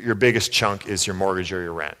 probably your biggest chunk is your mortgage or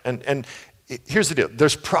your rent. And here's the deal.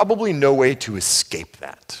 There's probably no way to escape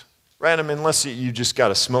that, right? I mean, unless you just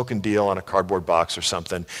got a smoking deal on a cardboard box or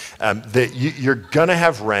something, that you're going to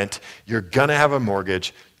have rent, you're going to have a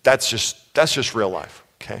mortgage. That's just real life,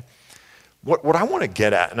 okay? What I want to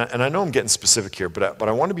get at, and I know I'm getting specific here, but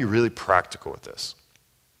I want to be really practical with this.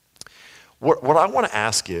 What I want to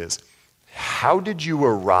ask is, how did you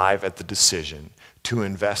arrive at the decision to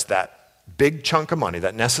invest that big chunk of money,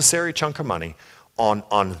 that necessary chunk of money,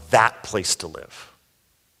 on that place to live?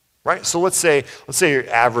 Right? So let's say your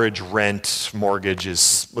average rent mortgage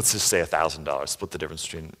is, let's just say $1,000. Split the difference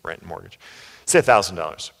between rent and mortgage. Say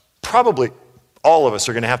 $1,000. Probably all of us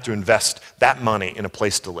are going to have to invest that money in a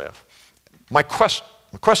place to live. My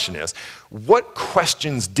question is, what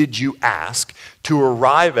questions did you ask to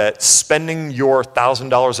arrive at spending your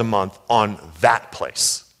 $1,000 a month on that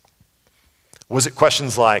place? Was it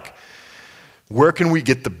questions like, where can we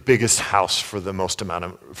get the biggest house for the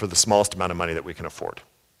smallest amount of money that we can afford?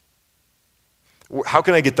 How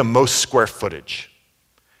can I get the most square footage?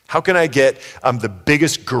 How can I get the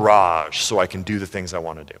biggest garage so I can do the things I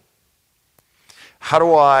want to do? How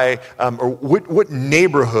do I, or what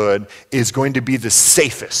neighborhood is going to be the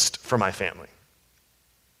safest for my family?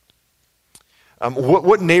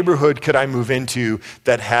 What neighborhood could I move into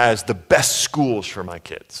that has the best schools for my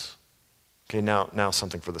kids? Okay, now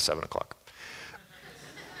something for the 7 o'clock.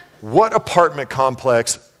 What apartment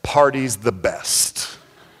complex parties the best?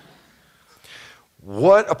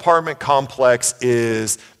 What apartment complex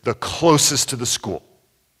is the closest to the school?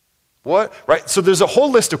 What? Right? So there's a whole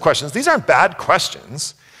list of questions. These aren't bad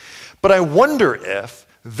questions, but I wonder if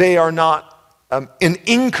they are not an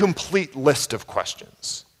incomplete list of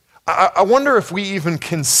questions. I wonder if we even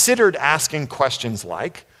considered asking questions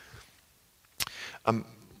like,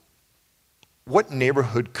 what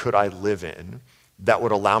neighborhood could I live in that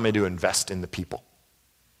would allow me to invest in the people?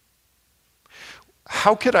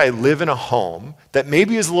 how could I live in a home that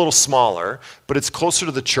maybe is a little smaller, but it's closer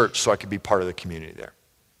to the church so I could be part of the community there?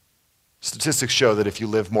 Statistics show that if you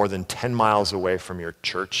live more than 10 miles away from your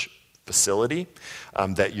church facility,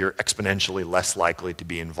 that you're exponentially less likely to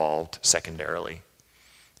be involved secondarily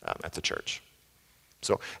at the church.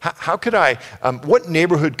 So how could what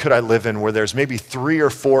neighborhood could I live in where there's maybe 3 or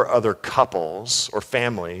 4 other couples or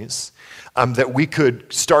families that we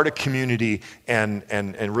could start a community and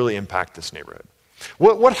really impact this neighborhood?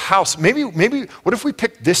 What house, maybe what if we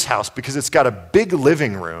picked this house because it's got a big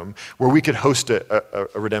living room where we could host a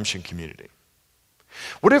redemption community?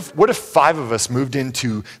 What if 5 of us moved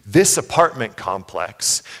into this apartment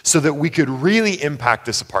complex so that we could really impact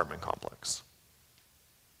this apartment complex?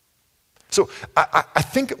 So I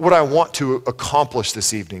think what I want to accomplish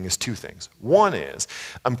this evening is 2 things. One is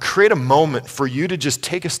create a moment for you to just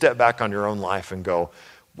take a step back on your own life and go,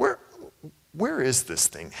 where is this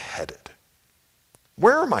thing headed?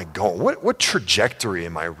 Where am I going? What trajectory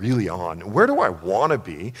am I really on? Where do I want to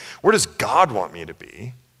be? Where does God want me to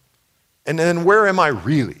be? And then where am I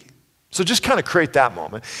really? So just kind of create that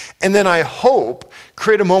moment. And then I hope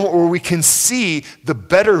create a moment where we can see the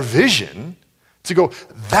better vision to go,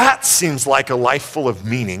 that seems like a life full of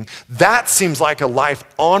meaning. That seems like a life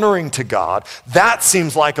honoring to God. That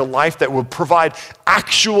seems like a life that would provide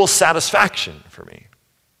actual satisfaction for me.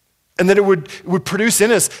 And that it would produce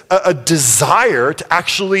in us a desire to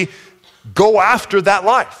actually go after that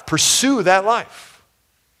life, pursue that life.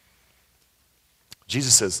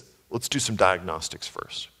 Jesus says, let's do some diagnostics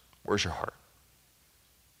first. Where's your heart?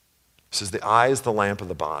 He says, the eye is the lamp of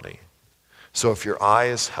the body. So if your eye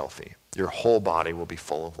is healthy, your whole body will be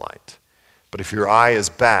full of light. But if your eye is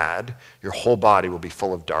bad, your whole body will be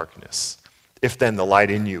full of darkness. If then the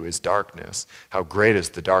light in you is darkness, how great is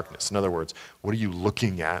the darkness? In other words, what are you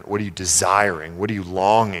looking at? What are you desiring? What are you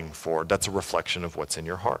longing for? That's a reflection of what's in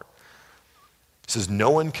your heart. It says,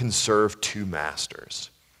 no one can serve 2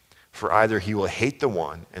 masters, for either he will hate the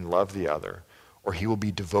one and love the other, or he will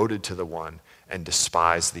be devoted to the one and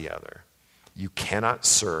despise the other. You cannot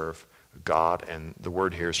serve God, and the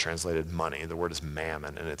word here is translated money. The word is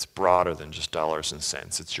mammon, and it's broader than just dollars and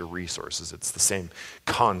cents. It's your resources. It's the same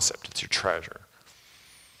concept. It's your treasure.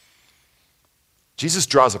 Jesus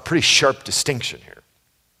draws a pretty sharp distinction here,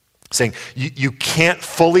 saying you can't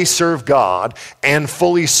fully serve God and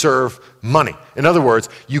fully serve money. In other words,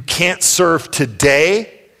 you can't serve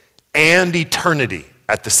today and eternity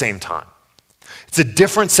at the same time. It's a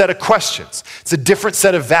different set of questions. It's a different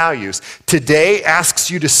set of values. Today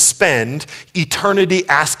asks you to spend. Eternity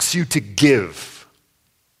asks you to give.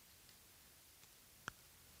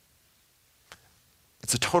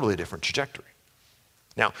 It's a totally different trajectory.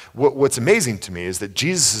 Now, what's amazing to me is that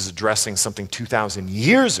Jesus is addressing something 2,000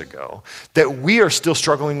 years ago that we are still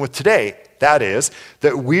struggling with today. That is,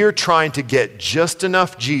 that we're trying to get just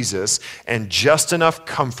enough Jesus and just enough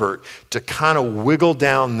comfort to kind of wiggle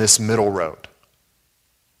down this middle road.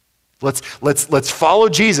 Let's follow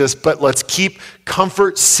Jesus, but let's keep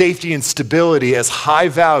comfort, safety, and stability as high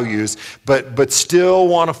values, but still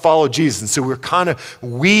want to follow Jesus. And so we're kind of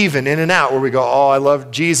weaving in and out where we go, oh, I love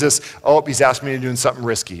Jesus. Oh, he's asked me to do something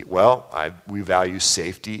risky. Well, we value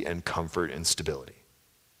safety and comfort and stability.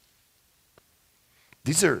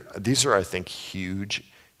 These are, I think, huge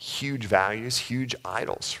values, huge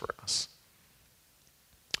idols for us.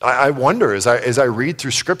 I wonder, as I read through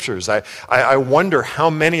scriptures, I wonder how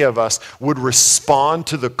many of us would respond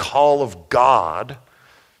to the call of God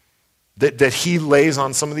that he lays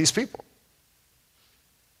on some of these people.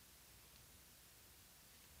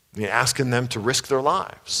 I mean, asking them to risk their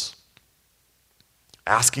lives.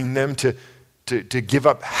 Asking them to give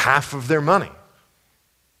up half of their money.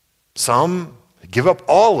 Some give up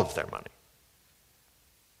all of their money.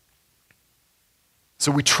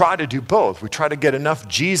 So we try to do both. We try to get enough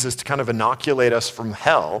Jesus to kind of inoculate us from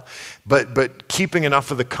hell, but keeping enough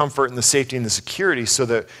of the comfort and the safety and the security so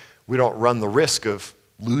that we don't run the risk of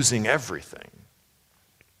losing everything.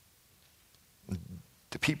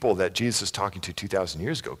 The people that Jesus was talking to 2,000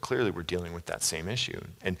 years ago clearly were dealing with that same issue.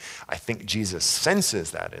 And I think Jesus senses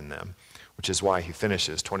that in them, which is why he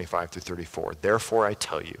finishes 25 through 34. Therefore I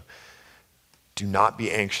tell you, do not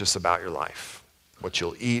be anxious about your life, what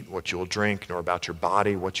you'll eat, what you will drink, nor about your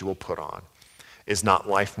body, what you will put on. Is not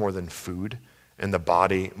life more than food, and the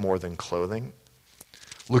body more than clothing?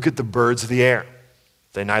 Look at the birds of the air.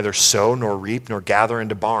 They neither sow nor reap nor gather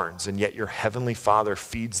into barns, and yet your heavenly Father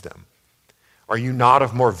feeds them. Are you not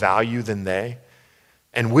of more value than they?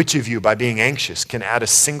 And which of you, by being anxious, can add a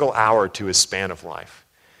single hour to his span of life?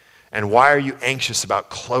 And why are you anxious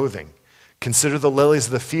about clothing? Consider the lilies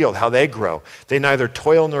of the field, how they grow. They neither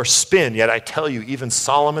toil nor spin, yet I tell you, even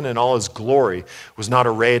Solomon in all his glory was not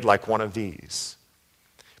arrayed like one of these.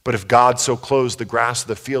 But if God so clothes the grass of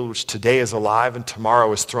the field, which today is alive and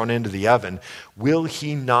tomorrow is thrown into the oven, will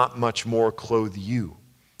he not much more clothe you,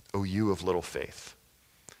 O you of little faith?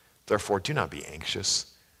 Therefore, do not be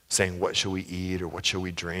anxious, saying, what shall we eat, or what shall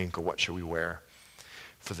we drink, or what shall we wear?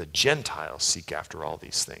 For the Gentiles seek after all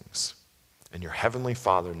these things, and your heavenly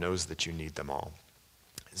Father knows that you need them all.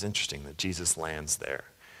 It's interesting that Jesus lands there,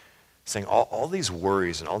 saying all these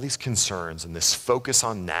worries and all these concerns and this focus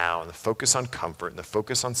on now and the focus on comfort and the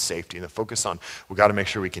focus on safety and the focus on we got to make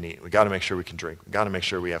sure we can eat, we got to make sure we can drink, we got to make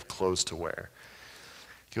sure we have clothes to wear.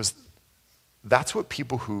 He goes, that's what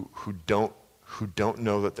people who don't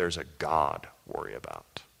know that there's a God worry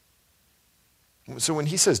about. So when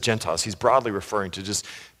he says Gentiles, he's broadly referring to just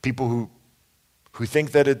people who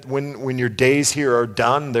think that when your days here are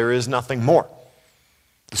done, there is nothing more.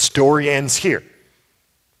 The story ends here.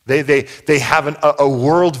 They have a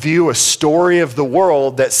worldview, a story of the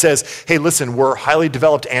world that says, hey, listen, we're highly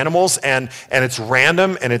developed animals, and it's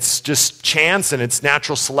random, and it's just chance, and it's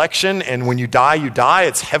natural selection, and when you die, you die.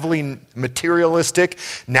 It's heavily materialistic,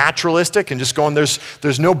 naturalistic, and just going,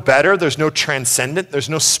 there's no better, there's no transcendent, there's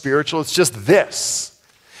no spiritual, it's just this.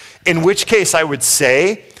 In which case I would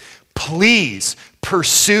say, please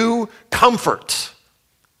pursue comfort.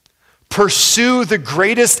 Pursue the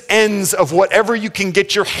greatest ends of whatever you can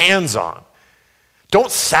get your hands on.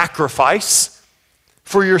 Don't sacrifice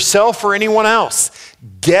for yourself or anyone else.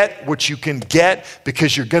 Get what you can get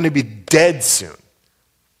because you're going to be dead soon.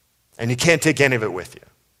 And you can't take any of it with you.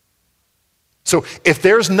 So if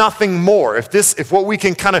there's nothing more, if what we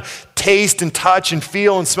can kind of taste and touch and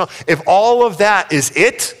feel and smell, if all of that is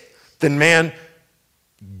it, then man,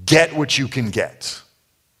 get what you can get.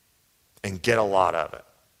 And get a lot of it.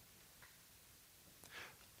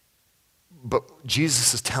 But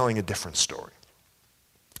Jesus is telling a different story.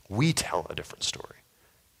 We tell a different story.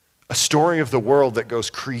 A story of the world that goes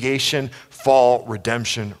creation, fall,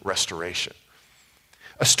 redemption, restoration.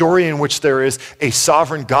 A story in which there is a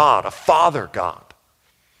sovereign God, a Father God,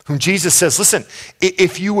 whom Jesus says, listen,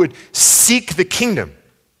 if you would seek the kingdom,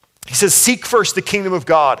 he says, seek first the kingdom of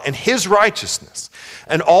God and his righteousness,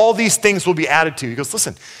 and all these things will be added to you. He goes,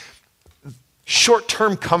 listen,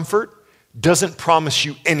 short-term comfort doesn't promise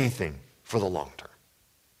you anything for the long term.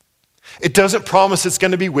 It doesn't promise it's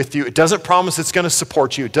going to be with you. It doesn't promise it's going to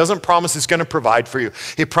support you. It doesn't promise it's going to provide for you.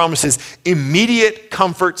 It promises immediate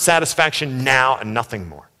comfort, satisfaction now and nothing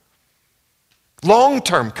more.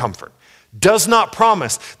 Long-term comfort does not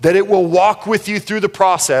promise that it will walk with you through the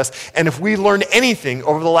process. And if we learned anything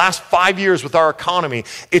over the last 5 years with our economy,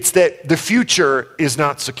 it's that the future is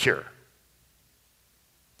not secure.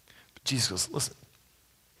 But Jesus goes, listen,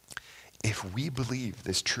 if we believe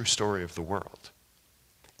this true story of the world,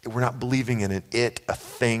 we're not believing in a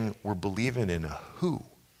thing, we're believing in a who.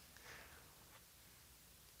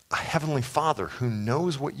 A heavenly Father who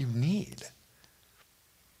knows what you need.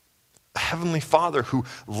 A heavenly Father who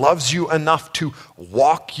loves you enough to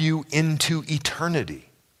walk you into eternity.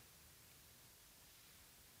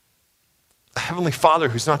 A heavenly Father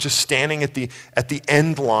who's not just standing at the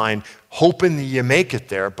end line hoping that you make it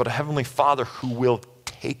there, but a heavenly Father who will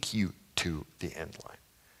take you to the end line.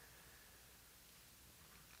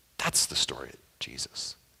 That's the story of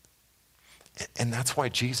Jesus. And that's why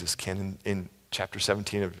Jesus can, in chapter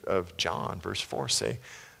 17 of John, verse 4, say,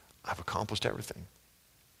 I've accomplished everything.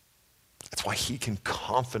 That's why he can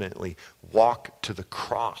confidently walk to the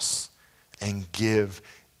cross and give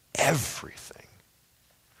everything.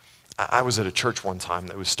 I was at a church one time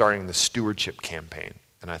that was starting the stewardship campaign,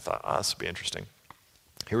 and I thought, this would be interesting.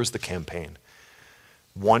 Here was the campaign.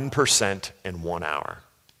 1% in 1 hour.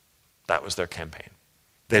 That was their campaign.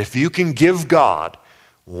 That if you can give God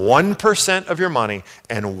 1% of your money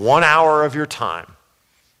and 1 hour of your time,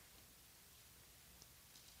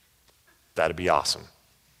 that'd be awesome.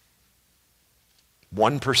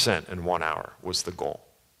 1% in 1 hour was the goal.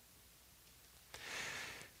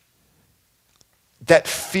 That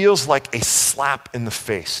feels like a slap in the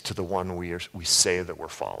face to the one we say that we're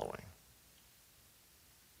following,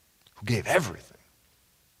 who gave everything.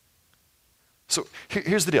 So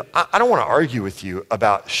here's the deal. I don't want to argue with you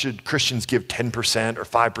about should Christians give 10% or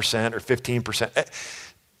 5% or 15%.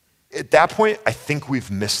 At that point, I think we've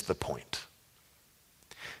missed the point.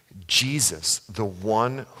 Jesus, the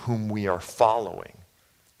one whom we are following,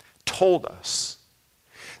 told us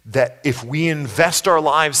that if we invest our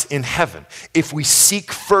lives in heaven, if we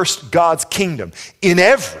seek first God's kingdom in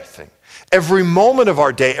everything, Every moment of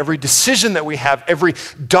our day, every decision that we have, every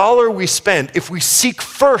dollar we spend, if we seek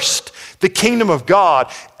first the kingdom of God,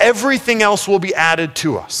 everything else will be added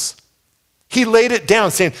to us. He laid it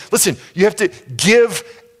down saying, listen, you have to give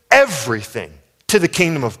everything to the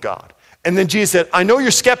kingdom of God. And then Jesus said, I know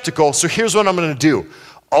you're skeptical, so here's what I'm going to do.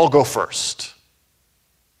 I'll go first.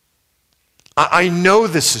 I know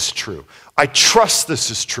this is true. I trust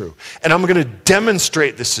this is true. And I'm going to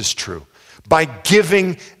demonstrate this is true by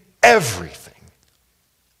giving everything.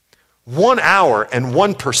 1 hour and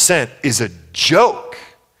 1% is a joke.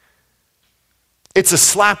 It's a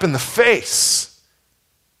slap in the face.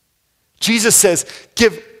 Jesus says,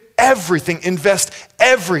 give everything, invest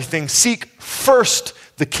everything, seek first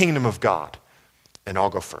the kingdom of God. And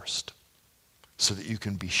I'll go first so that you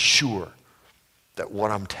can be sure that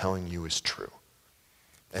what I'm telling you is true.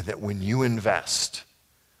 And that when you invest,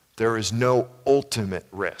 there is no ultimate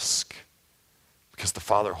risk because the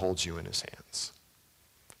Father holds you in his hands.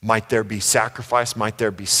 Might there be sacrifice? Might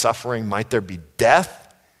there be suffering? Might there be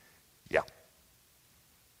death? Yeah.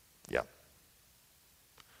 Yeah.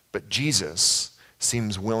 But Jesus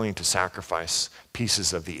seems willing to sacrifice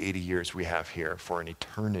pieces of the 80 years we have here for an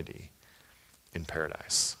eternity in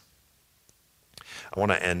paradise. I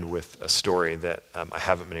want to end with a story that I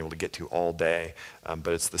haven't been able to get to all day,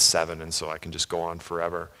 but it's the 7, and so I can just go on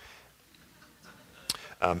forever.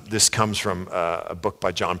 This comes from a book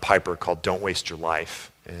by John Piper called Don't Waste Your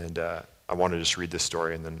Life, and I want to just read this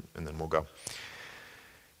story, and then we'll go. It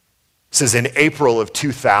says, in April of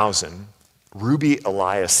 2000, Ruby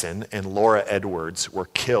Eliason and Laura Edwards were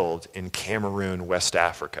killed in Cameroon, West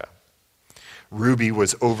Africa. Ruby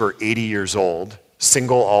was over 80 years old,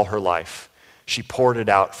 single all her life. She poured it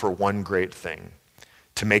out for one great thing,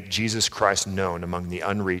 to make Jesus Christ known among the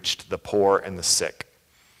unreached, the poor, and the sick.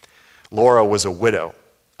 Laura was a widow,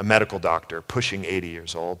 a medical doctor, pushing 80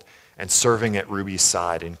 years old, and serving at Ruby's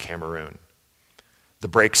side in Cameroon. The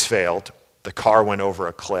brakes failed, the car went over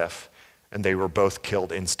a cliff, and they were both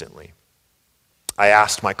killed instantly. I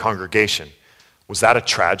asked my congregation, was that a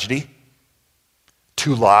tragedy?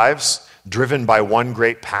 2 lives driven by one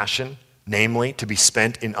great passion, namely to be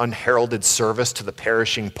spent in unheralded service to the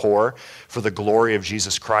perishing poor for the glory of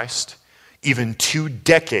Jesus Christ, even 2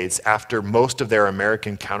 decades after most of their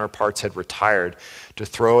American counterparts had retired to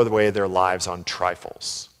throw away their lives on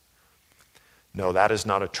trifles. No, that is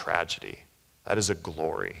not a tragedy. That is a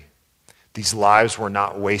glory. These lives were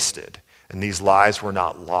not wasted, and these lives were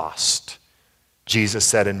not lost. Jesus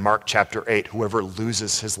said in Mark chapter 8, whoever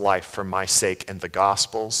loses his life for my sake and the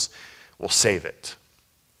gospel's will save it.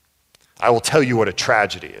 I will tell you what a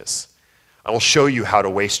tragedy is. I will show you how to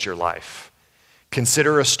waste your life.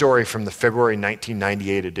 Consider a story from the February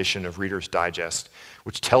 1998 edition of Reader's Digest,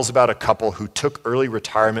 which tells about a couple who took early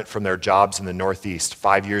retirement from their jobs in the Northeast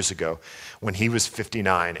 5 years ago when he was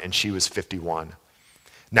 59 and she was 51.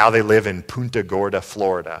 Now they live in Punta Gorda,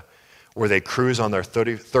 Florida, where they cruise on their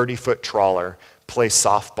 30-foot trawler, play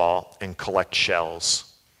softball, and collect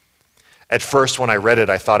shells. At first, when I read it,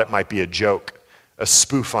 I thought it might be a joke, a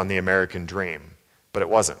spoof on the American dream, but it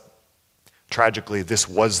wasn't. Tragically, this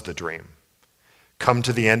was the dream. Come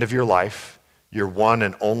to the end of your life, your one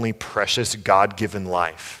and only precious God-given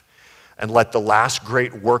life, and let the last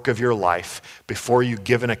great work of your life, before you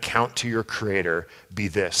give an account to your Creator, be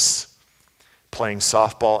this: playing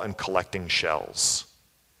softball and collecting shells.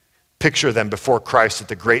 Picture them before Christ at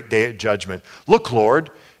the great day of judgment. Look, Lord,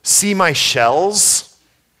 see my shells?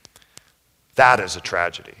 That is a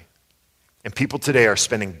tragedy. And people today are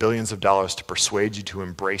spending billions of dollars to persuade you to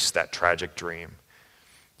embrace that tragic dream.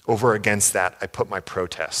 Over against that, I put my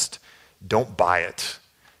protest. Don't buy it.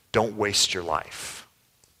 Don't waste your life.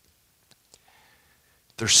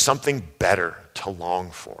 There's something better to long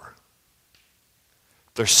for.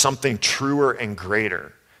 There's something truer and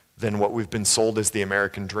greater than what we've been sold as the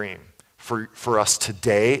American dream. For us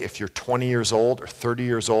today, if you're 20 years old or 30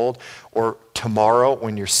 years old, or tomorrow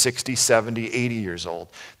when you're 60, 70, 80 years old,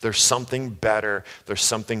 there's something better, there's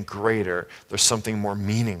something greater, there's something more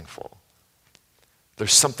meaningful.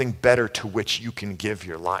 There's something better to which you can give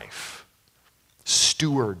your life.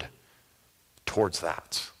 Steward towards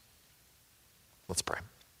that. Let's pray.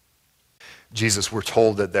 Jesus, we're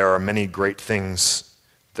told that there are many great things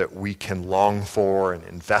that we can long for and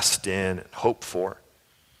invest in and hope for.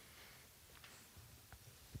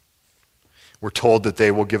 We're told that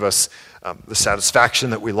they will give us the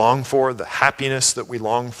satisfaction that we long for, the happiness that we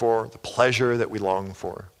long for, the pleasure that we long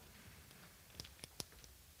for.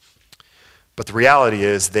 But the reality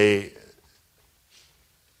is they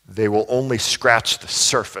will only scratch the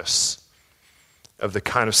surface of the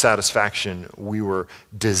kind of satisfaction we were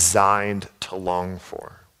designed to long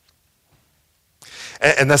for.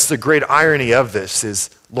 And that's the great irony of this is,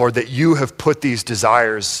 Lord, that you have put these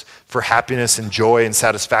desires for happiness and joy and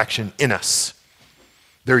satisfaction in us.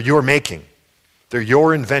 They're your making. They're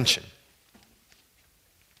your invention.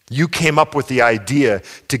 You came up with the idea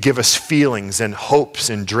to give us feelings and hopes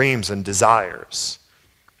and dreams and desires.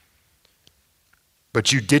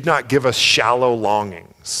 But you did not give us shallow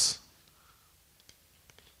longings.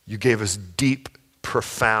 You gave us deep,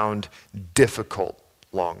 profound, difficult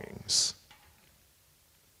longings.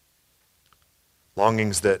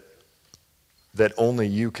 Longings that only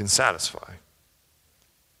you can satisfy.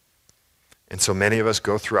 And so many of us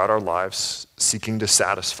go throughout our lives seeking to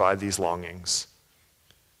satisfy these longings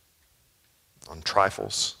on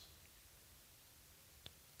trifles,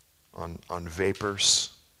 on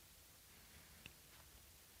vapors,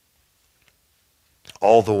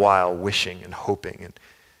 all the while wishing and hoping and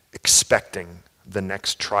expecting the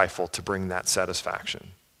next trifle to bring that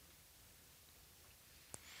satisfaction.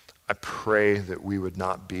 I pray that we would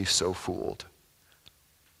not be so fooled.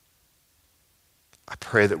 I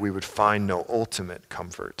pray that we would find no ultimate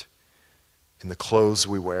comfort in the clothes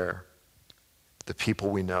we wear, the people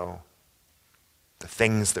we know, the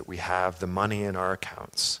things that we have, the money in our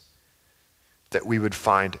accounts, that we would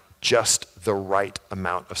find just the right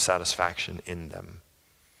amount of satisfaction in them,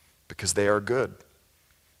 because they are good.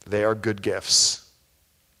 They are good gifts.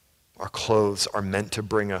 Our clothes are meant to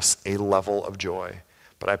bring us a level of joy,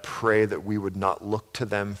 but I pray that we would not look to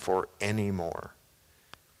them for any more.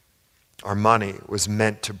 Our money was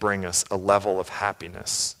meant to bring us a level of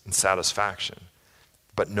happiness and satisfaction,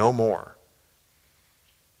 but no more.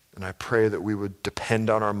 And I pray that we would depend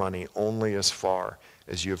on our money only as far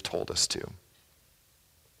as you have told us to.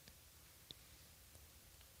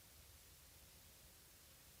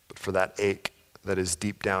 But for that ache that is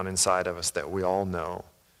deep down inside of us that we all know,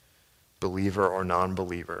 believer or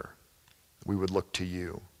non-believer, we would look to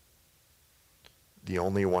you, the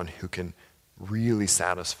only one who can really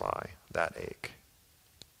satisfy that ache.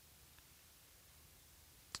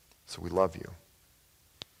 So we love you.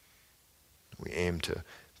 We aim to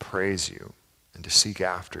praise you and to seek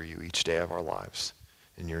after you each day of our lives.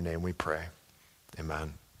 In your name we pray.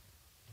 Amen.